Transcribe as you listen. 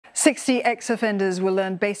60 ex-offenders will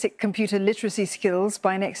learn basic computer literacy skills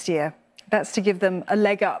by next year. That's to give them a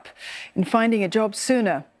leg up in finding a job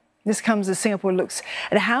sooner. This comes as Singapore looks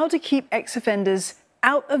at how to keep ex-offenders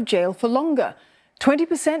out of jail for longer.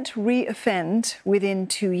 20% re-offend within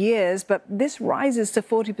 2 years, but this rises to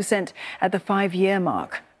 40% at the 5-year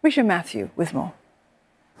mark. Risha Matthew with more.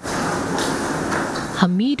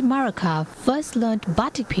 Hamid Maraka first learnt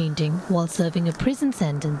batik painting while serving a prison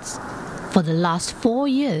sentence. For the last 4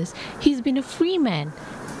 years, he's been a free man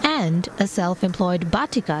and a self-employed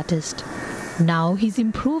batik artist. Now he's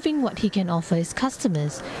improving what he can offer his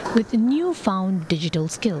customers with newfound digital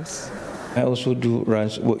skills. I also run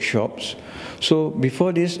workshops. So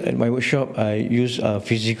before this, at my workshop, I use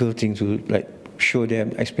physical things to show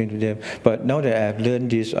them, explain to them. But now that I've learned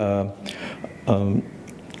this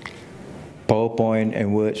PowerPoint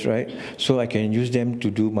and words, right? So I can use them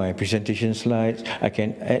to do my presentation slides. I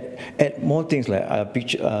can add more things like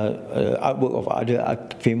artwork of other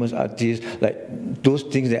famous artists, like those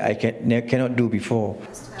things that I cannot do before.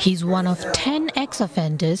 He's one of 10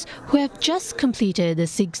 ex-offenders who have just completed the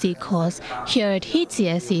 6-day course here at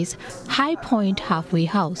HCSA's High Point Halfway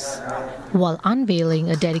House. While unveiling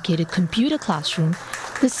a dedicated computer classroom,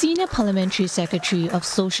 the Senior Parliamentary Secretary of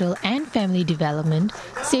Social and Family Development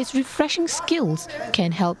says refreshing skills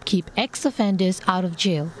can help keep ex-offenders out of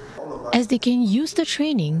jail, as they can use the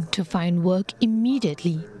training to find work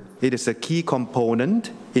immediately. It is a key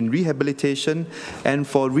component in rehabilitation and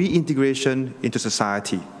for reintegration into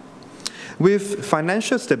society. With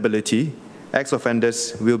financial stability,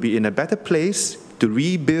 ex-offenders will be in a better place to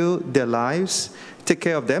rebuild their lives, take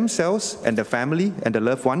care of themselves and their family and their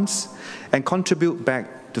loved ones, and contribute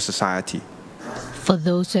back to society. For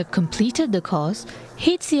those who have completed the course,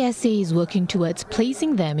 HCSA is working towards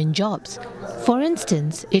placing them in jobs. For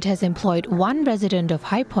instance, it has employed one resident of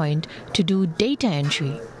High Point to do data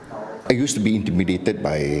entry. I used to be intimidated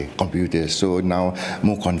by computers, so now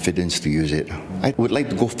more confidence to use it. I would like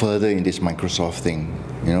to go further in this Microsoft thing.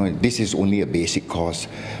 You know, this is only a basic course,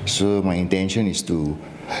 so my intention is to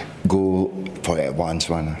go for advanced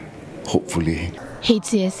one, hopefully.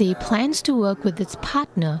 HCSA plans to work with its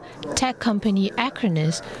partner, tech company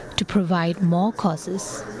Acronis, to provide more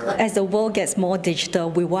courses. As the world gets more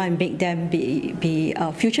digital, we want to make them be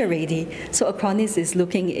future ready. So Acronis is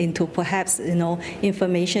looking into perhaps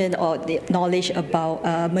information or the knowledge about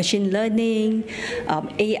machine learning,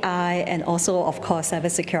 AI, and also of course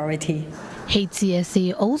cybersecurity.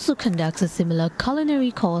 HCSA also conducts a similar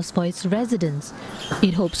culinary course for its residents.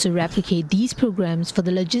 It hopes to replicate these programs for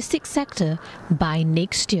the logistics sector by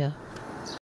next year.